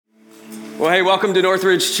Well, hey, welcome to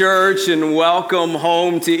Northridge Church and welcome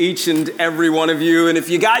home to each and every one of you. And if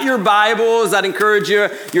you got your Bibles, I'd encourage you,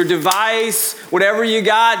 your device, whatever you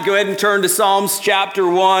got, go ahead and turn to Psalms chapter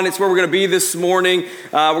 1. It's where we're going to be this morning.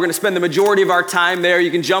 We're going to spend the majority of our time there. You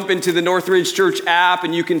can jump into the Northridge Church app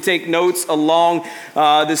and you can take notes along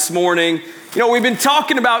this morning. You know, we've been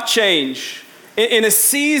talking about change. In a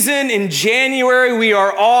season in January, we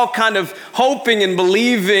are all kind of hoping and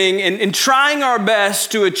believing and trying our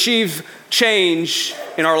best to achieve change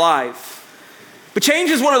in our life. But change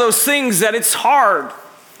is one of those things that it's hard,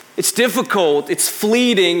 it's difficult, it's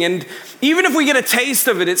fleeting, and even if we get a taste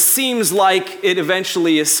of it, it seems like it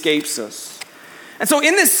eventually escapes us. And so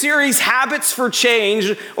in this series, Habits for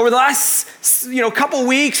Change, over the last couple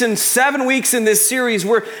weeks and 7 weeks in this series,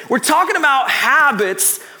 we're talking about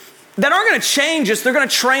habits that aren't going to change us, they're going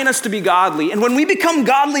to train us to be godly. And when we become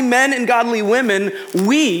godly men and godly women,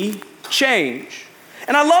 we change.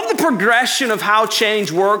 And I love the progression of how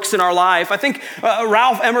change works in our life. I think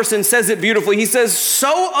Ralph Emerson says it beautifully. He says,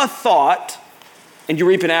 sow a thought and you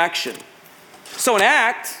reap an action. Sow an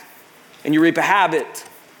act and you reap a habit.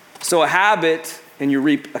 Sow a habit and you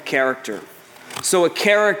reap a character. Sow a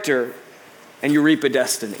character and you reap a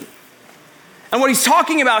destiny. And what he's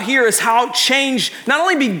talking about here is how change not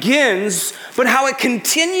only begins, but how it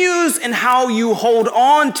continues and how you hold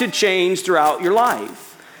on to change throughout your life.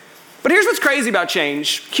 But here's what's crazy about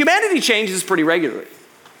change. Humanity changes pretty regularly.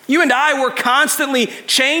 You and I, we're constantly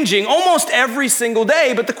changing almost every single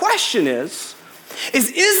day. But the question is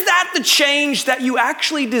that the change that you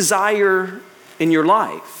actually desire in your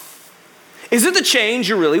life? Is it the change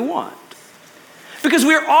you really want? Because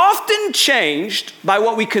we're often changed by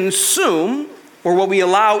what we consume or what we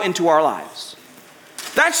allow into our lives.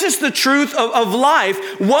 That's just the truth of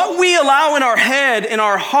life. What we allow in our head, in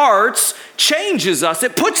our hearts, changes us.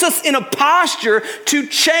 It puts us in a posture to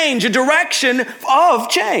change, a direction of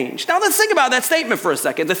change. Now let's think about that statement for a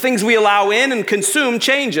second. The things we allow in and consume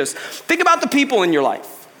change us. Think about the people in your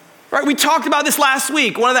life. Right? We talked about this last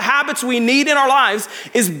week. One of the habits we need in our lives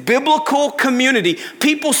is biblical community.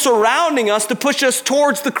 People surrounding us to push us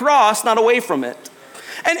towards the cross, not away from it.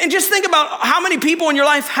 And just think about how many people in your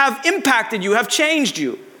life have impacted you, have changed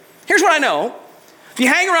you. Here's what I know. If you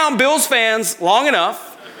hang around Bills fans long enough,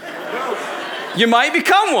 you might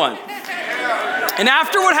become one. And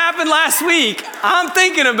after what happened last week, I'm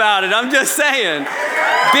thinking about it. I'm just saying.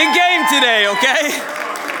 Big game today, okay?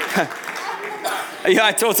 Yeah,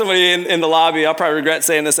 I told somebody in the lobby, I'll probably regret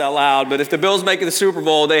saying this out loud, but if the Bills make the Super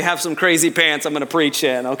Bowl, they have some crazy pants I'm going to preach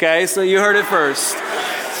in, okay? So you heard it first.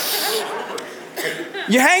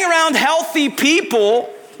 You hang around healthy people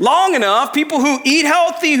long enough, people who eat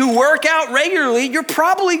healthy, who work out regularly, you're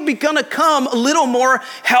probably going to become a little more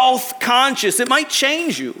health conscious. It might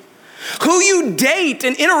change you. Who you date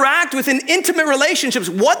and interact with in intimate relationships,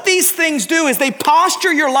 what these things do is they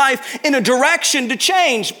posture your life in a direction to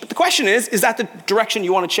change. But the question is that the direction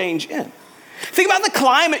you want to change in? Think about the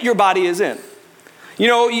climate your body is in. You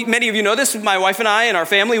know, many of you know this, my wife and I and our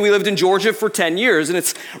family, we lived in Georgia for 10 years. And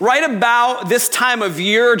it's right about this time of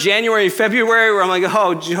year, January, February, where I'm like,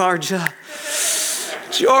 oh, Georgia,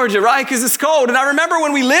 right? Because it's cold. And I remember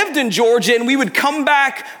when we lived in Georgia and we would come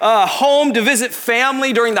back home to visit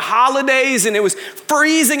family during the holidays and it was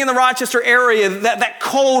freezing in the Rochester area. That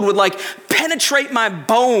cold would like penetrate my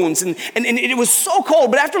bones and it was so cold.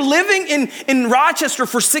 But after living in Rochester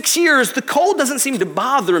for 6 years, the cold doesn't seem to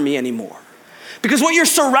bother me anymore. Because what you're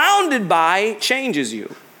surrounded by changes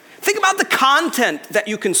you. Think about the content that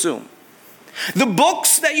you consume. The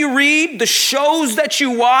books that you read, the shows that you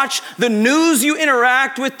watch, the news you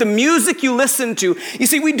interact with, the music you listen to. You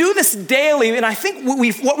see, we do this daily, and I think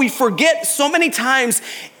what we forget so many times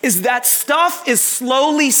is that stuff is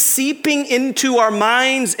slowly seeping into our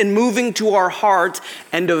minds and moving to our heart,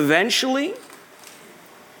 and eventually,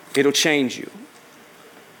 it'll change you.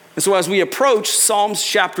 And so as we approach Psalms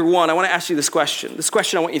chapter 1, I want to ask you this question. This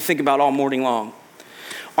question I want you to think about all morning long.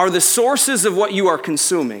 Are the sources of what you are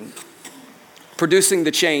consuming producing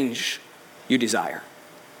the change you desire?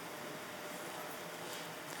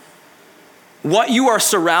 What you are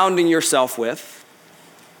surrounding yourself with,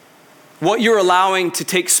 what you're allowing to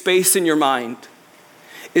take space in your mind,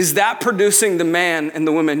 is that producing the man and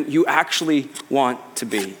the woman you actually want to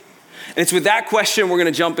be? And it's with that question we're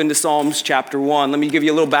going to jump into Psalms chapter 1. Let me give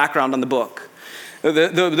you a little background on the book.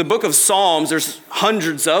 The book of Psalms, there's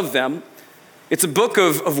hundreds of them. It's a book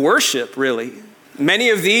of worship, really. Many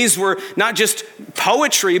of these were not just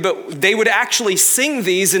poetry, but they would actually sing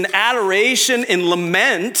these in adoration, in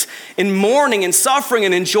lament, in mourning, in suffering,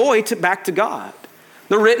 and in joy back to God.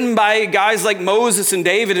 They're written by guys like Moses and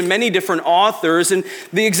David and many different authors. And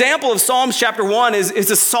the example of Psalms chapter 1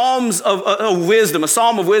 is a Psalms of wisdom, a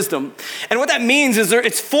psalm of wisdom. And what that means is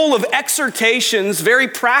it's full of exhortations, very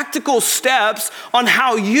practical steps on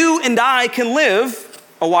how you and I can live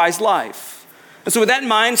a wise life. And so with that in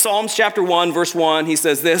mind, Psalms chapter 1, verse 1, he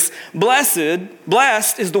says this: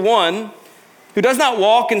 blessed is the one who does not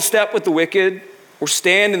walk in step with the wicked, or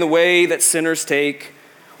stand in the way that sinners take,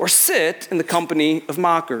 or sit in the company of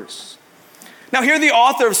mockers. Now here the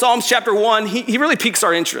author of Psalms chapter 1, he really piques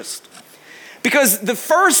our interest. Because the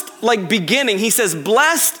first beginning, he says,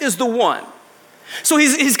 blessed is the one. So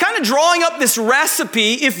he's kind of drawing up this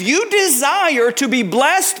recipe. If you desire to be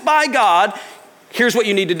blessed by God, here's what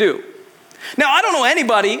you need to do. Now I don't know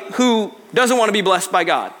anybody who doesn't want to be blessed by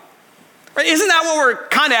God. Right? Isn't that what we're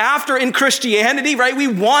kind of after in Christianity, right? We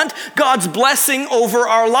want God's blessing over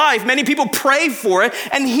our life. Many people pray for it.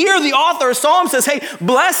 And here the author of Psalms says, hey,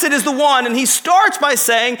 blessed is the one. And he starts by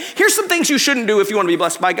saying, here's some things you shouldn't do if you want to be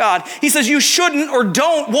blessed by God. He says you shouldn't or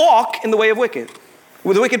don't walk in the way of with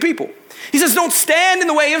the wicked people. He says don't stand in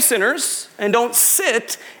the way of sinners and don't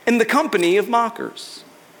sit in the company of mockers.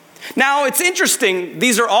 Now it's interesting,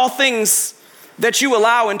 these are all things that you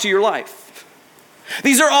allow into your life.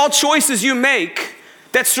 These are all choices you make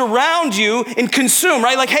that surround you and consume,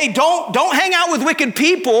 right? Like, hey, don't hang out with wicked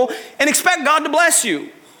people and expect God to bless you.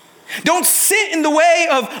 Don't sit in the way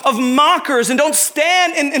of mockers, and don't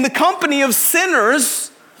stand in the company of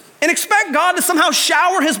sinners and expect God to somehow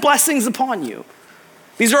shower his blessings upon you.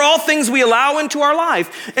 These are all things we allow into our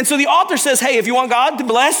life. And so the author says, hey, if you want God to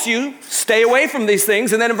bless you, stay away from these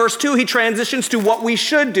things. And then in verse 2, he transitions to what we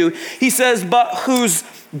should do. He says, but whose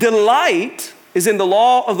delight is in the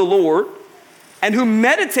law of the Lord, and who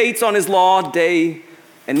meditates on his law day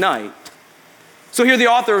and night. So here the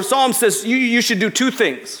author of Psalms says you should do two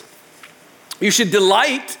things. You should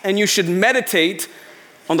delight and you should meditate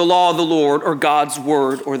on the law of the Lord, or God's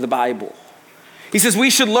word, or the Bible. He says we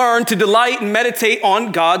should learn to delight and meditate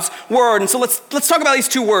on God's word. And so let's talk about these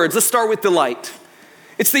two words. Let's start with delight.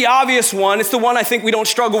 It's the obvious one. It's the one I think we don't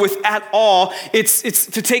struggle with at all. It's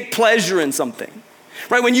to take pleasure in something.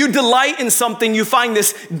 Right? When you delight in something, you find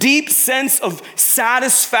this deep sense of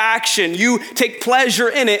satisfaction. You take pleasure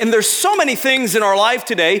in it. And there's so many things in our life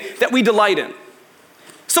today that we delight in.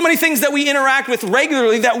 So many things that we interact with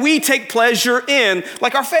regularly that we take pleasure in,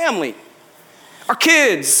 like our family, our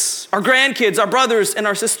kids, our grandkids, our brothers and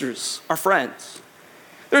our sisters, our friends.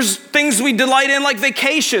 There's things we delight in, like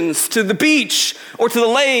vacations to the beach or to the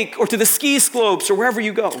lake or to the ski slopes or wherever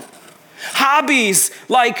you go. Hobbies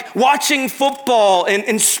like watching football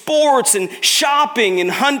and sports and shopping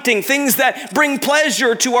and hunting, things that bring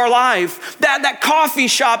pleasure to our life. That coffee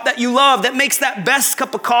shop that you love that makes that best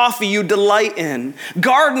cup of coffee you delight in.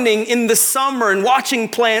 Gardening in the summer and watching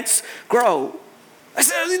plants grow.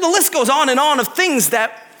 The list goes on of things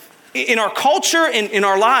that in our culture and in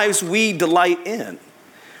our lives we delight in.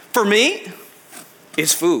 For me,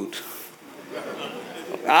 it's food.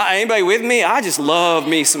 Anybody with me? I just love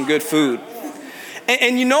me some good food.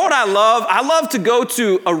 And you know what I love? I love to go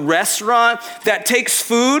to a restaurant that takes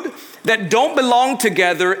food that don't belong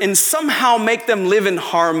together and somehow make them live in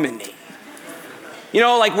harmony. You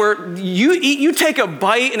know, like where you take a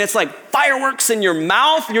bite and it's like fireworks in your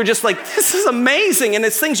mouth. You're just like, this is amazing. And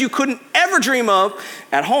it's things you couldn't ever dream of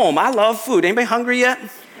at home. I love food. Anybody hungry yet?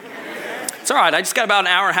 It's all right. I just got about an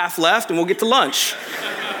hour and a half left and we'll get to lunch.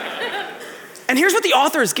 And here's what the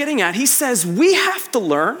author is getting at. He says we have to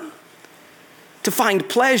learn to find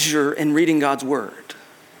pleasure in reading God's word.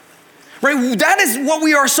 Right? That is what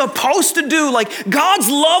we are supposed to do. Like God's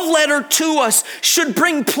love letter to us should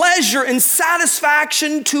bring pleasure and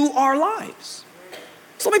satisfaction to our lives.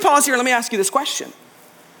 So let me pause here and let me ask you this question.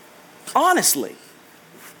 Honestly,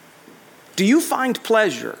 do you find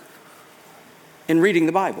pleasure in reading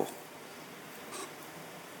the Bible?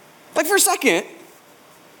 Like for a second,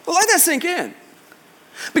 let that sink in.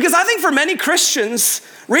 Because I think for many Christians,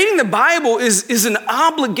 reading the Bible is an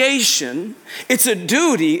obligation, it's a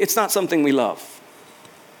duty, it's not something we love.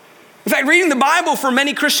 In fact, reading the Bible for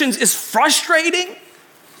many Christians is frustrating.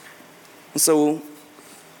 And so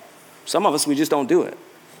some of us, we just don't do it.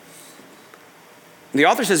 The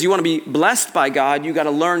author says you want to be blessed by God, you got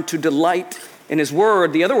to learn to delight in his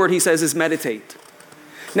word. The other word he says is meditate.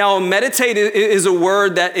 Now, meditate is a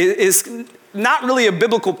word that is not really a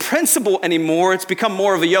biblical principle anymore. It's become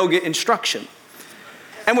more of a yoga instruction.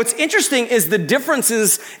 And what's interesting is the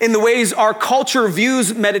differences in the ways our culture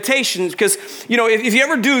views meditation. Because, you know, if you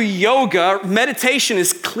ever do yoga, meditation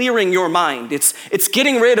is clearing your mind. It's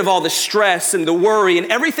getting rid of all the stress and the worry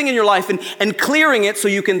and everything in your life and clearing it so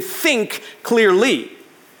you can think clearly.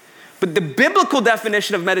 But the biblical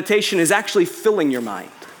definition of meditation is actually filling your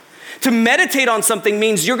mind. To meditate on something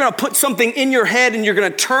means you're going to put something in your head and you're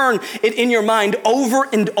going to turn it in your mind over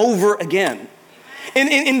and over again.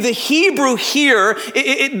 In the Hebrew here,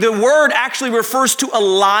 the word actually refers to a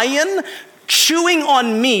lion chewing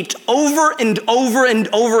on meat over and over and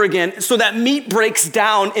over again so that meat breaks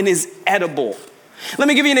down and is edible. Let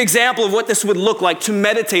me give you an example of what this would look like to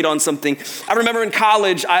meditate on something. I remember in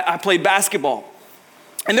college, I played basketball.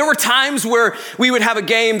 And there were times where we would have a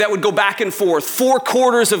game that would go back and forth, 4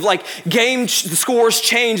 quarters of like game scores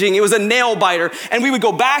changing. It was a nail biter. And we would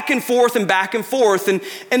go back and forth and back and forth. And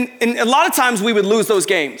a lot of times we would lose those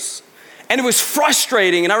games. And it was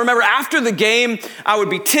frustrating. And I remember after the game, I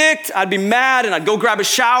would be ticked, I'd be mad, and I'd go grab a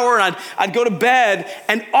shower, and I'd go to bed.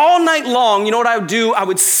 And all night long, you know what I would do? I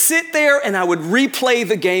would sit there and I would replay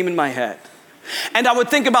the game in my head. And I would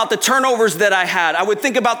think about the turnovers that I had. I would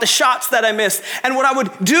think about the shots that I missed. And what I would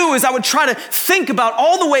do is I would try to think about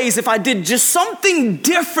all the ways if I did just something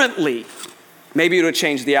differently, maybe it would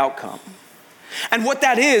change the outcome. And what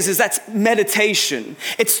that is that's meditation.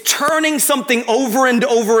 It's turning something over and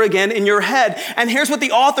over again in your head. And here's what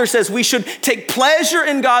the author says: we should take pleasure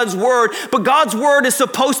in God's word, but God's word is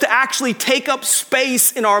supposed to actually take up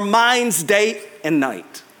space in our minds day and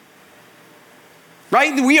night.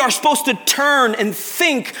 Right? We are supposed to turn and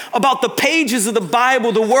think about the pages of the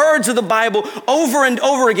Bible, the words of the Bible, over and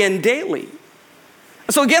over again daily.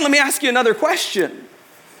 So again, let me ask you another question.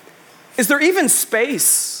 Is there even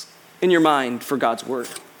space in your mind for God's word?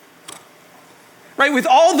 Right? With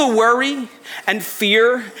all the worry and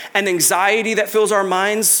fear and anxiety that fills our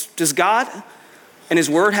minds, does God and his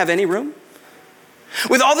word have any room?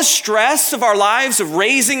 With all the stress of our lives of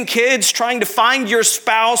raising kids, trying to find your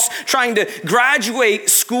spouse, trying to graduate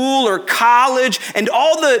school or college, and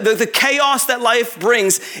all the chaos that life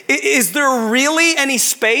brings, is there really any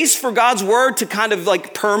space for God's word to kind of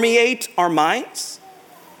like permeate our minds?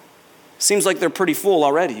 Seems like they're pretty full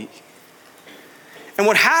already. And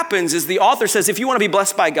what happens is the author says, if you want to be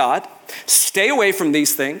blessed by God, stay away from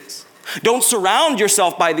these things. Don't surround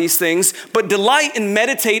yourself by these things, but delight and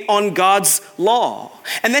meditate on God's law.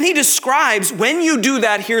 And then he describes when you do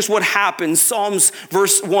that, here's what happens. Psalms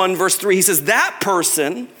verse 1, verse 3, he says, that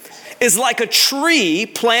person is like a tree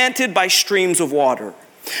planted by streams of water,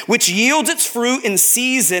 which yields its fruit in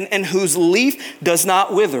season and whose leaf does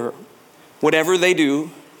not wither. Whatever they do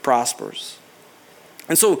prospers.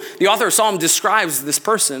 And so the author of Psalm describes this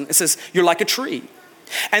person. It says, you're like a tree.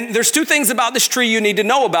 And there's 2 things about this tree you need to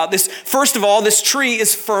know about this. First of all, this tree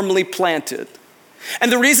is firmly planted.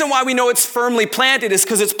 And the reason why we know it's firmly planted is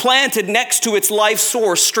because it's planted next to its life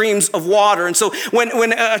source, streams of water. And so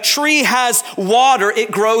when a tree has water,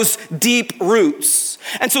 it grows deep roots.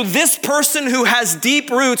 And so this person who has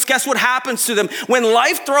deep roots, guess what happens to them? When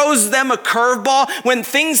life throws them a curveball, when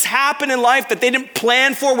things happen in life that they didn't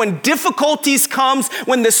plan for, when difficulties comes,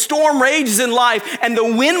 when the storm rages in life and the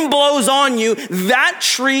wind blows on you, that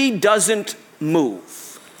tree doesn't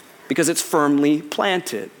move because it's firmly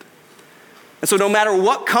planted. And so no matter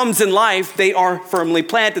what comes in life, they are firmly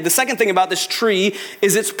planted. The second thing about this tree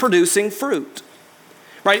is it's producing fruit,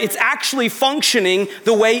 right? It's actually functioning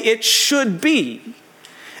the way it should be.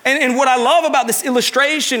 And what I love about this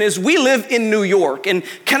illustration is we live in New York. And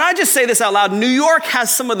can I just say this out loud? New York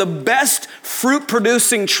has some of the best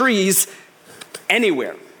fruit-producing trees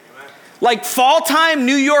anywhere. Like fall time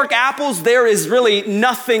New York apples, there is really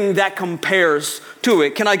nothing that compares to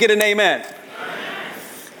it. Can I get an amen?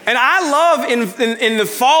 And I love in the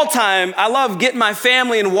fall time, I love getting my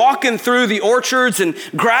family and walking through the orchards and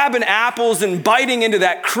grabbing apples and biting into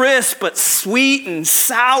that crisp but sweet and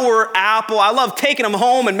sour apple. I love taking them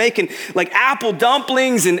home and making like apple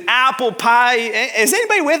dumplings and apple pie. Is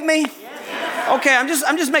anybody with me? Okay, I'm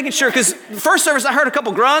just making sure, because first service I heard a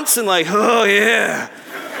couple grunts and like, oh yeah.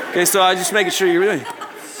 Okay, so I just making sure you're really,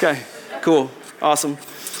 okay, cool, awesome.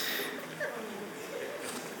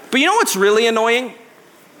 But you know what's really annoying?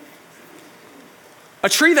 A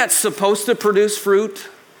tree that's supposed to produce fruit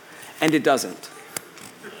and it doesn't.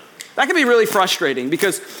 That can be really frustrating,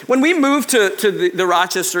 because when we moved to the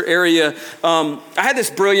Rochester area, I had this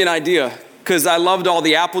brilliant idea because I loved all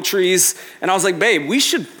the apple trees. And I was like, babe, we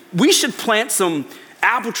should plant some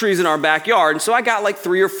apple trees in our backyard. And so I got like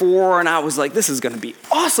 3 or 4 and I was like, this is going to be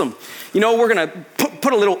awesome. You know, we're going to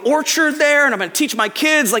put a little orchard there, and I'm going to teach my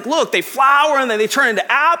kids, like, look, they flower and then they turn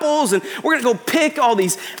into apples, and we're going to go pick all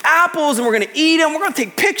these apples and we're going to eat them. We're going to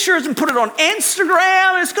take pictures and put it on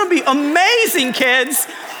Instagram. And it's going to be amazing, kids.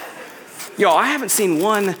 Yo, I haven't seen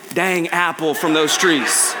one dang apple from those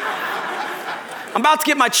trees. I'm about to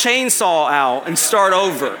get my chainsaw out and start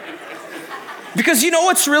over. Because you know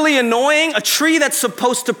what's really annoying? A tree that's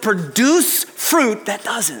supposed to produce fruit that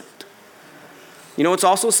doesn't. You know what's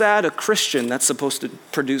also sad? A Christian that's supposed to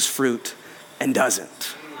produce fruit and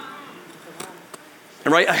doesn't.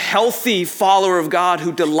 And right, a healthy follower of God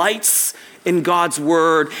who delights in God's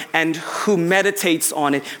word and who meditates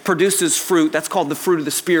on it produces fruit. That's called the fruit of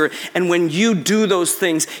the Spirit. And when you do those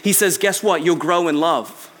things, he says, guess what? You'll grow in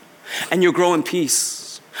love and you'll grow in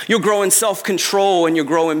peace. You'll grow in self-control and you'll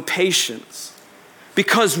grow in patience.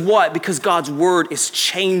 Because what? Because God's word is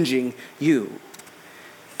changing you.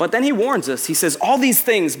 But then he warns us. He says, all these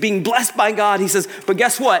things, being blessed by God, he says, but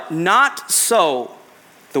guess what? Not so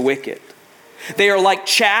the wicked. They are like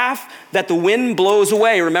chaff that the wind blows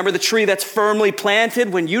away. Remember the tree that's firmly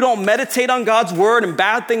planted? When you don't meditate on God's word and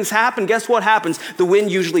bad things happen, guess what happens? The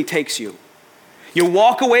wind usually takes you. You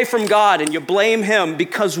walk away from God and you blame him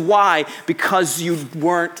because why? Because you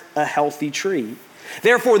weren't a healthy tree.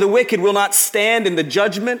 Therefore, the wicked will not stand in the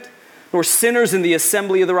judgment, nor sinners in the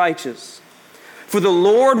assembly of the righteous. For the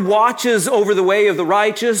Lord watches over the way of the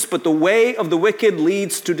righteous, but the way of the wicked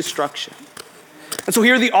leads to destruction. And so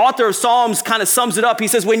here the author of Psalms kind of sums it up. He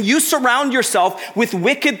says, when you surround yourself with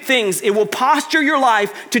wicked things, it will posture your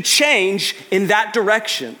life to change in that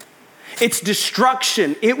direction. It's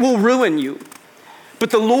destruction. It will ruin you.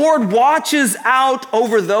 But the Lord watches out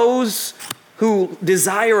over those who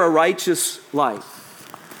desire a righteous life.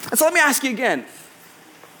 And so let me ask you again,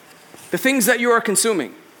 the things that you are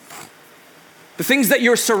consuming, the things that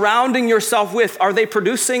you're surrounding yourself with, are they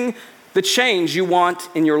producing the change you want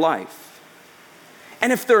in your life?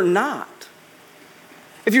 And if they're not,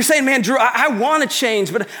 if you're saying, man, Drew, I want to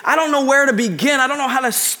change, but I don't know where to begin. I don't know how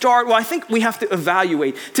to start. Well, I think we have to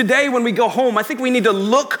evaluate. Today, when we go home, I think we need to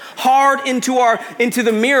look hard into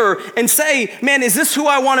the mirror and say, man, is this who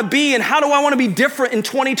I want to be? And how do I want to be different in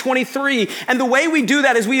 2023? And the way we do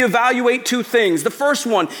that is we evaluate two things. The first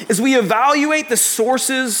one is we evaluate the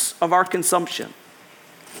sources of our consumption.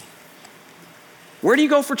 Where do you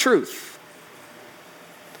go for truth?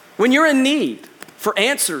 When you're in need for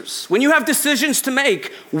answers, when you have decisions to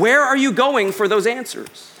make, where are you going for those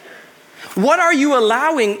answers? What are you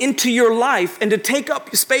allowing into your life and to take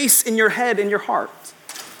up space in your head and your heart?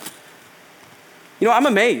 You know, I'm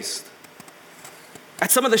amazed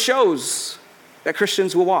at some of the shows that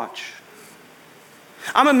Christians will watch.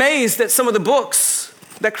 I'm amazed at some of the books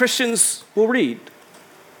that Christians will read.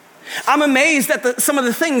 I'm amazed at some of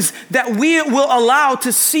the things that we will allow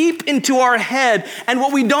to seep into our head. And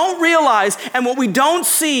what we don't realize and what we don't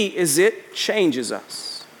see is it changes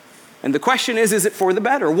us. And the question is it for the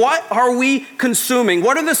better? What are we consuming?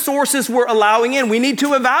 What are the sources we're allowing in? We need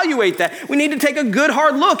to evaluate that. We need to take a good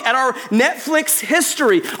hard look at our Netflix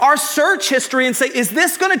history, our search history, and say, is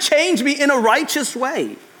this going to change me in a righteous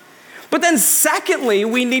way? But then secondly,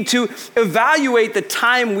 we need to evaluate the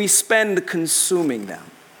time we spend consuming them.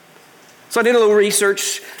 So I did a little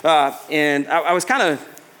research, and I was kind of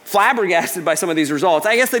flabbergasted by some of these results.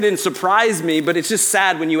 I guess they didn't surprise me, but it's just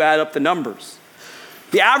sad when you add up the numbers.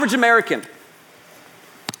 The average American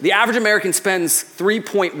spends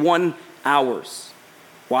 3.1 hours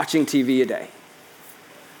watching TV a day.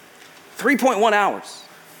 3.1 hours.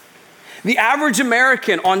 The average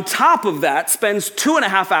American, on top of that, spends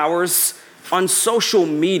 2.5 hours on social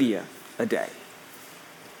media a day.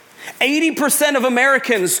 80% of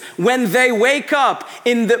Americans, when they wake up,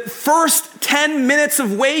 in the first 10 minutes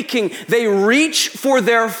of waking, they reach for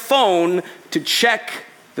their phone to check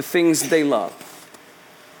the things they love.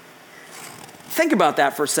 Think about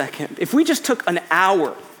that for a second. If we just took an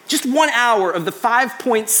hour, just 1 hour of the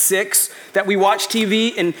 5.6 that we watch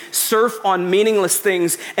TV and surf on meaningless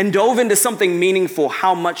things and dove into something meaningful,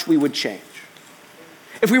 how much we would change.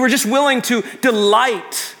 If we were just willing to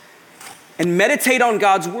delight and meditate on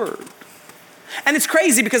God's word. And it's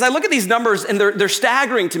crazy because I look at these numbers and they're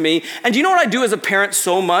staggering to me. And do you know what I do as a parent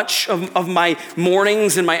so much of my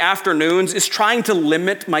mornings and my afternoons is trying to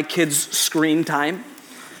limit my kids' screen time?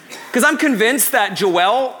 Because I'm convinced that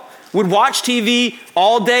Joelle would watch TV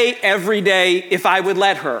all day, every day if I would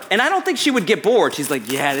let her. And I don't think she would get bored. She's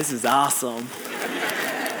like, yeah, this is awesome.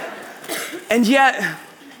 And yet,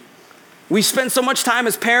 we spend so much time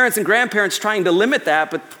as parents and grandparents trying to limit that,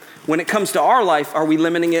 but when it comes to our life, are we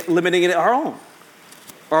limiting it our own?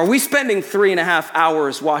 Or are we spending 3.5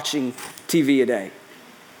 hours watching TV a day?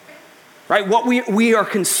 Right? What we are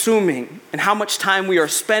consuming and how much time we are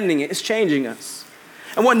spending it is changing us.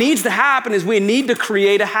 And what needs to happen is we need to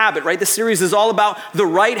create a habit, right? This series is all about the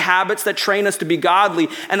right habits that train us to be godly.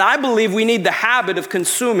 And I believe we need the habit of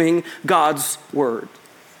consuming God's word.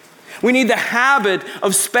 We need the habit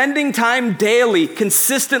of spending time daily,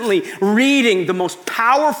 consistently reading the most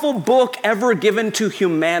powerful book ever given to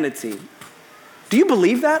humanity. Do you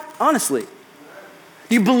believe that? Honestly.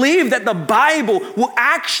 Do you believe that the Bible will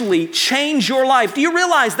actually change your life? Do you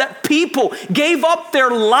realize that people gave up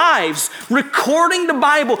their lives recording the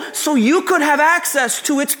Bible so you could have access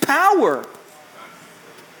to its power?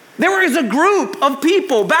 There was a group of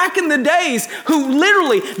people back in the days who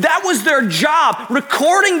literally, that was their job,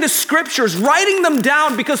 recording the scriptures, writing them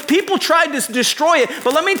down because people tried to destroy it.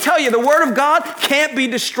 But let me tell you, the Word of God can't be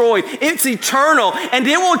destroyed. It's eternal, and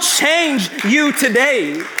it will change you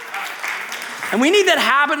today. And we need that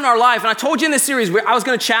habit in our life. And I told you in this series, I was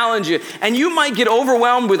going to challenge you. And you might get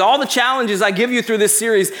overwhelmed with all the challenges I give you through this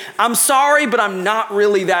series. I'm sorry, but I'm not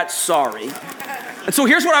really that sorry. And so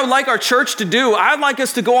here's what I would like our church to do. I'd like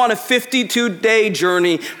us to go on a 52-day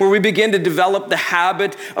journey where we begin to develop the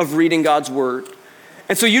habit of reading God's Word.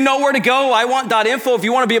 And so you know where to go, iwant.info. If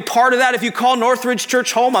you want to be a part of that, if you call Northridge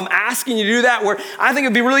Church home, I'm asking you to do that, where I think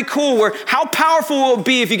it'd be really cool, where how powerful will it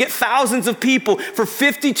be if you get thousands of people for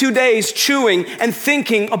 52 days chewing and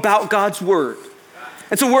thinking about God's Word.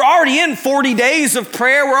 And so we're already in 40 days of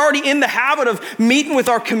prayer. We're already in the habit of meeting with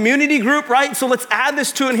our community group, right? So let's add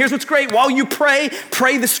this to it. And here's what's great. While you pray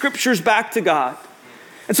the scriptures back to God.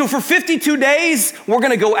 And so for 52 days, we're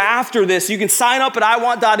going to go after this. You can sign up at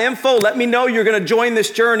iwant.info. Let me know you're going to join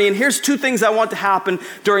this journey. And here's two things I want to happen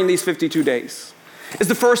during these 52 days.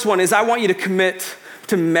 The first one is I want you to commit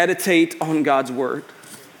to meditate on God's Word.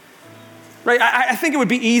 Right? I think it would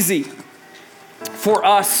be easy for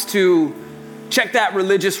us to check that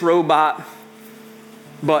religious robot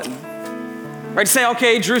button. Right? To say,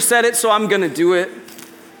 okay, Drew said it, so I'm going to do it.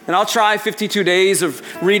 And I'll try 52 days of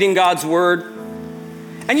reading God's Word.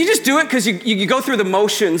 And you just do it because you go through the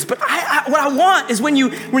motions. But what I want is when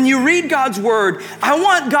you read God's Word, I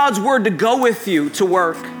want God's Word to go with you to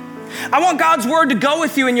work. I want God's Word to go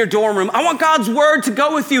with you in your dorm room. I want God's Word to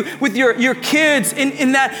go with you with your kids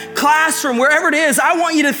in that classroom, wherever it is. I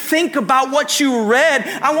want you to think about what you read.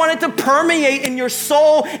 I want it to permeate in your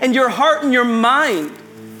soul and your heart and your mind.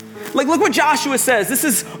 Like, look what Joshua says. This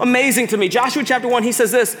is amazing to me. Joshua chapter 1, he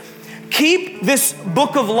says this: keep this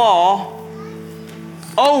book of law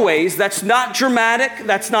always. That's not dramatic.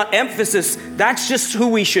 That's not emphasis. That's just who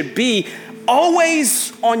we should be.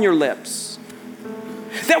 Always on your lips.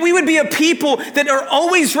 That we would be a people that are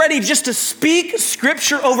always ready just to speak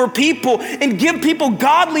scripture over people and give people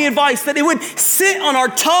godly advice, that it would sit on our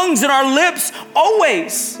tongues and our lips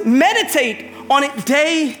always. Meditate on it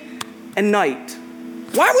day and night.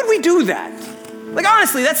 Why would we do that? Like,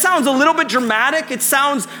 honestly, that sounds a little bit dramatic. It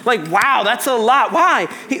sounds like, wow, that's a lot. Why?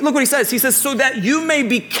 Look what he says. He says, so that you may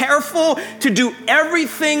be careful to do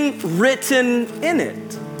everything written in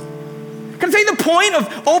it. Can I tell you, the point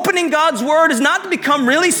of opening God's Word is not to become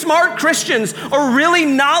really smart Christians or really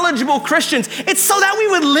knowledgeable Christians. It's so that we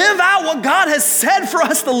would live out what God has said for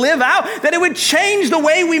us to live out, that it would change the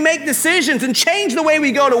way we make decisions and change the way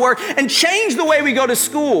we go to work and change the way we go to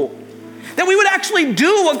school. That we would actually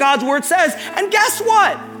do what God's Word says. And guess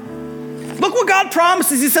what? Look what God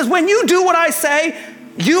promises. He says, when you do what I say,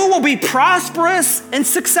 you will be prosperous and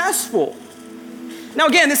successful. Now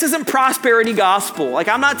again, this isn't prosperity gospel. Like,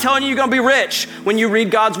 I'm not telling you you're going to be rich when you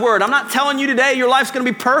read God's Word. I'm not telling you today your life's going to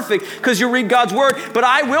be perfect because you read God's Word. But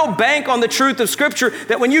I will bank on the truth of Scripture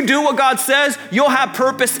that when you do what God says, you'll have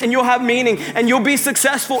purpose and you'll have meaning and you'll be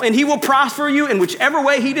successful, and He will prosper you in whichever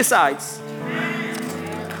way He decides.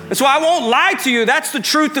 And so I won't lie to you. That's the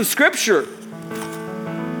truth of Scripture.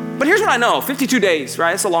 But here's what I know. 52 days,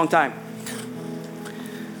 right? That's a long time.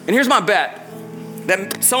 And here's my bet.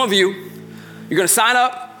 That some of you, you're going to sign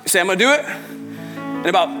up, say, I'm going to do it. And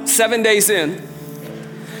about 7 days in,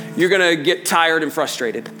 you're going to get tired and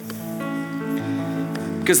frustrated.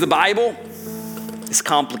 Because the Bible is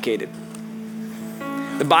complicated.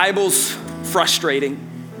 The Bible's frustrating.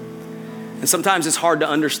 And sometimes it's hard to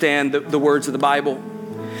understand the words of the Bible.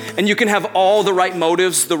 And you can have all the right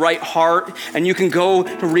motives, the right heart, and you can go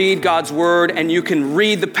to read God's Word and you can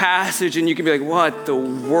read the passage and you can be like, what the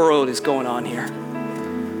world is going on here?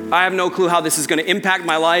 I have no clue how this is going to impact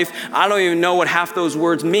my life. I don't even know what half those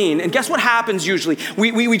words mean. And guess what happens usually?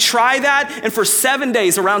 We try that, and for 7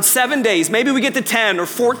 days, around 7 days, maybe we get to 10 or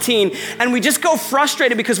 14, and we just go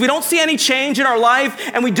frustrated because we don't see any change in our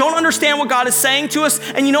life, and we don't understand what God is saying to us.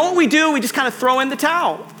 And you know what we do? We just kind of throw in the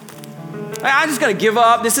towel. I'm just going to give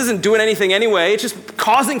up. This isn't doing anything anyway. It's just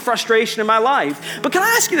causing frustration in my life. But can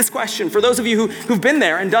I ask you this question for those of you who've been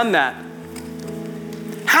there and done that?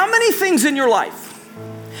 How many things in your life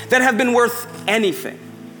that have been worth anything?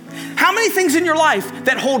 How many things in your life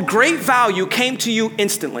that hold great value came to you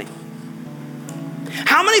instantly?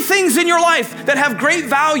 How many things in your life that have great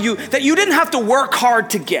value that you didn't have to work hard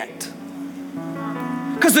to get?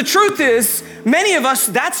 Because the truth is, many of us,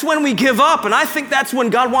 that's when we give up, and I think that's when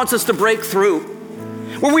God wants us to break through.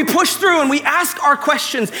 Where we push through and we ask our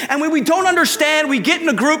questions, and when we don't understand, we get in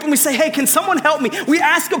a group and we say, hey, can someone help me? We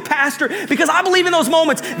ask a pastor, because I believe in those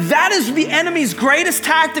moments, that is the enemy's greatest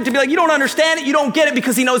tactic, to be like, you don't understand it, you don't get it,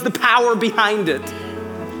 because he knows the power behind it.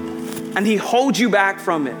 And he holds you back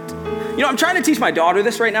from it. You know, I'm trying to teach my daughter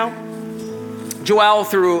this right now. Joelle,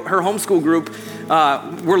 through her homeschool group,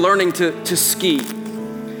 we're learning to ski.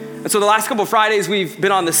 And so the last couple of Fridays, we've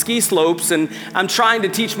been on the ski slopes, and I'm trying to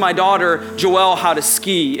teach my daughter, Joelle, how to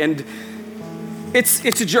ski. And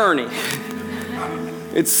it's a journey.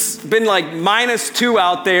 It's been like -2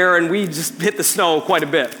 out there, and we just hit the snow quite a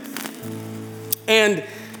bit. And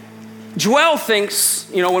Joelle thinks,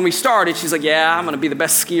 you know, when we started, she's like, yeah, I'm going to be the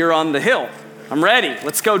best skier on the hill. I'm ready.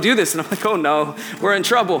 Let's go do this. And I'm like, oh no, we're in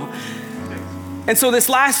trouble. And so this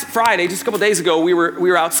last Friday, just a couple days ago, we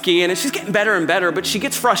were out skiing, and she's getting better and better, but she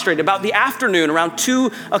gets frustrated. About the afternoon, around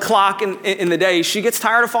 2 o'clock in the day, she gets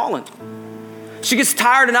tired of falling. She gets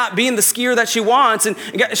tired of not being the skier that she wants, and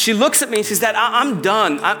she looks at me and she says, Dad, I'm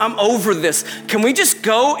done. I'm over this. Can we just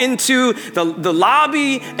go into the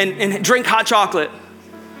lobby and drink hot chocolate?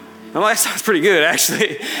 I'm like, that sounds pretty good,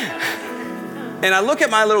 actually. And I look at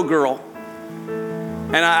my little girl,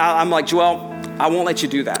 and I'm like, Joelle, I won't let you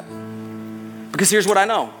do that. Because here's what I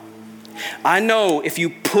know. I know if you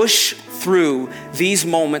push through these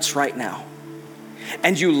moments right now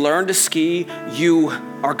and you learn to ski, you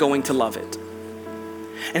are going to love it.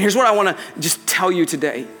 And here's what I want to just tell you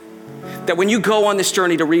today. That when you go on this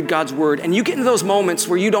journey to read God's word and you get into those moments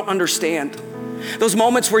where you don't understand, those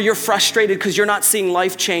moments where you're frustrated because you're not seeing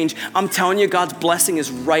life change, I'm telling you, God's blessing is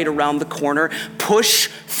right around the corner. Push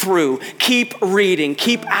through, keep reading,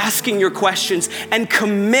 keep asking your questions, and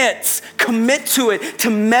commit to it, to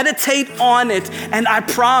meditate on it. And I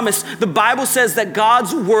promise, the Bible says that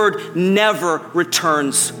God's word never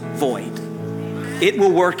returns void. It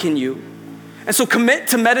will work in you. And so commit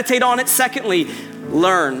to meditate on it. Secondly,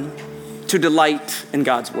 learn to delight in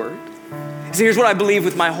God's word. See, here's what I believe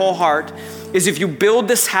with my whole heart, is if you build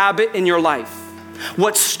this habit in your life,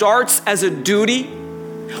 what starts as a duty,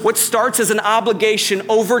 what starts as an obligation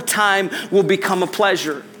over time will become a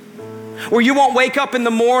pleasure. Where you won't wake up in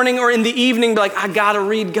the morning or in the evening and be like, I gotta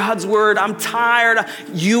read God's word, I'm tired.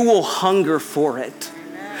 You will hunger for it.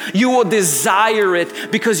 You will desire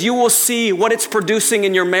it because you will see what it's producing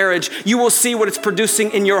in your marriage. You will see what it's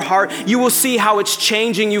producing in your heart. You will see how it's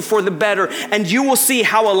changing you for the better. And you will see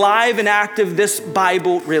how alive and active this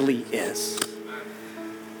Bible really is.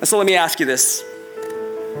 And so let me ask you this.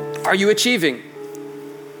 Are you achieving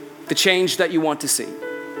the change that you want to see?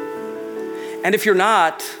 And if you're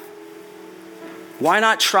not, why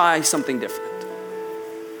not try something different?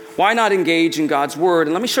 Why not engage in God's word?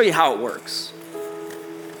 And let me show you how it works.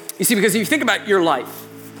 You see, because if you think about your life,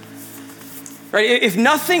 right? If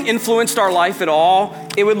nothing influenced our life at all,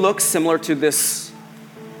 it would look similar to this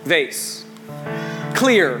vase.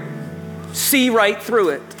 Clear, see right through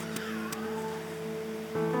it.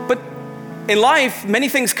 But in life, many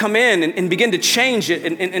things come in and begin to change it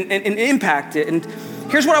and impact it. And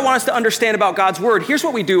here's what I want us to understand about God's word. Here's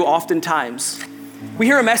what we do oftentimes. We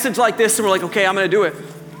hear a message like this and we're like, okay, I'm gonna do it.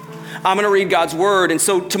 I'm gonna read God's word. And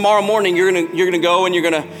so tomorrow morning you're gonna go and you're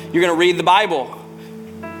gonna read the Bible.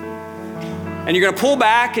 And you're gonna pull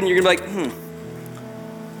back and you're gonna be like,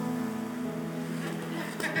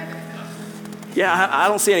 yeah, I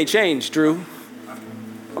don't see any change, Drew.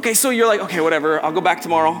 Okay, so you're like, okay, whatever, I'll go back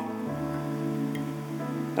tomorrow.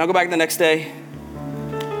 And I'll go back the next day.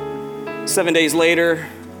 7 days later.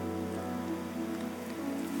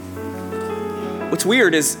 What's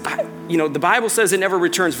weird is, the Bible says it never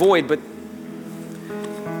returns void, but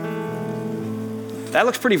that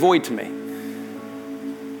looks pretty void to me.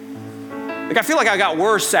 Like, I feel like I got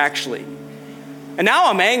worse, actually. And now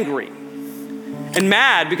I'm angry and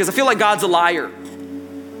mad because I feel like God's a liar.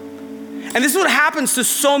 And this is what happens to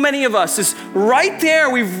so many of us, is right there,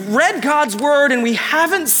 we've read God's word and we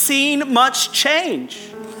haven't seen much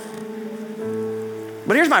change.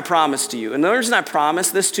 But here's my promise to you. And the reason I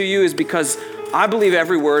promise this to you is because I believe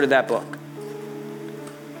every word of that book.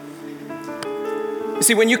 You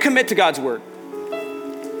see, when you commit to God's word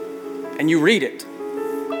and you read it,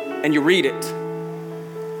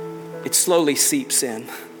 it slowly seeps in.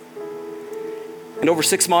 And over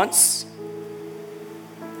 6 months,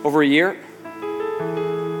 over a year,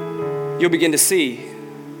 you'll begin to see,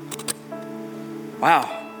 wow,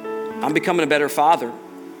 I'm becoming a better father,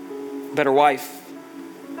 a better wife,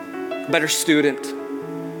 a better student.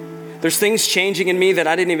 There's things changing in me that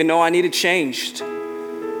I didn't even know I needed changed.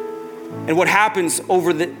 And what happens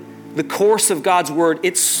over the course of God's word,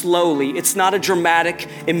 it's slowly. It's not a dramatic,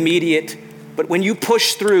 immediate, but when you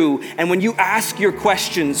push through and when you ask your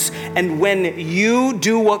questions and when you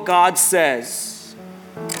do what God says,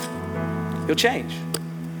 you'll change.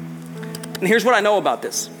 And here's what I know about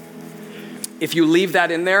this. If you leave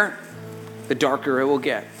that in there, the darker it will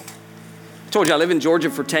get. I told you I live in Georgia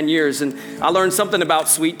for 10 years and I learned something about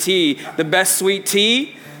sweet tea. The best sweet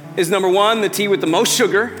tea is number one, the tea with the most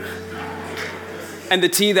sugar and the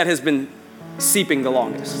tea that has been seeping the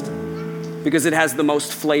longest because it has the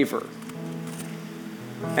most flavor.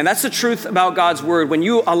 And that's the truth about God's word. When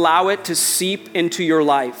you allow it to seep into your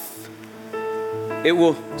life, it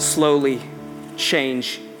will slowly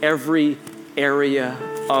change every area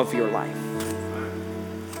of your life.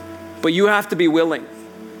 But you have to be willing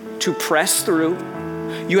to press through.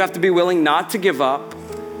 You have to be willing not to give up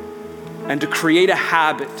and to create a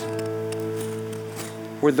habit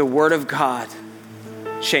where the word of God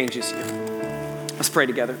changes you. Let's pray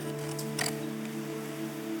together.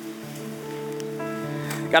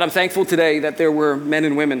 God, I'm thankful today that there were men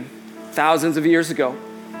and women thousands of years ago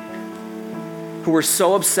who were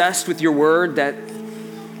so obsessed with your word that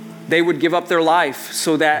they would give up their life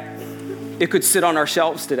so that it could sit on our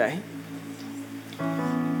shelves today.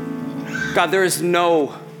 God, there is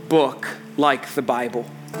no book like the Bible.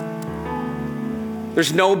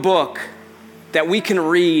 There's no book that we can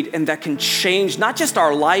read and that can change not just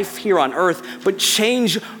our life here on earth, but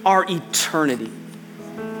change our eternity.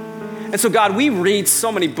 And so, God, we read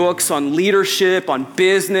so many books on leadership, on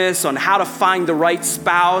business, on how to find the right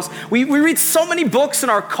spouse. We read so many books in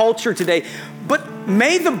our culture today, but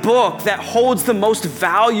may the book that holds the most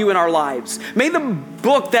value in our lives, may the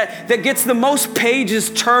book that gets the most pages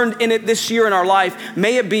turned in it this year in our life,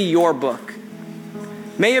 may it be your book.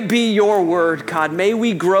 May it be your word, God. May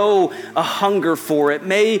we grow a hunger for it.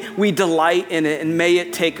 May we delight in it, and may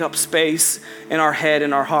it take up space in our head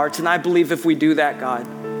and our hearts. And I believe if we do that, God,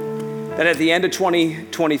 that at the end of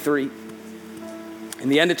 2023, in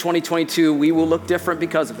the end of 2022, we will look different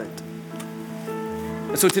because of it.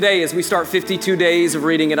 And so today, as we start 52 days of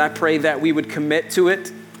reading it, I pray that we would commit to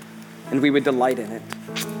it and we would delight in it.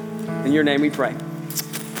 In your name we pray.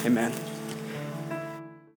 Amen.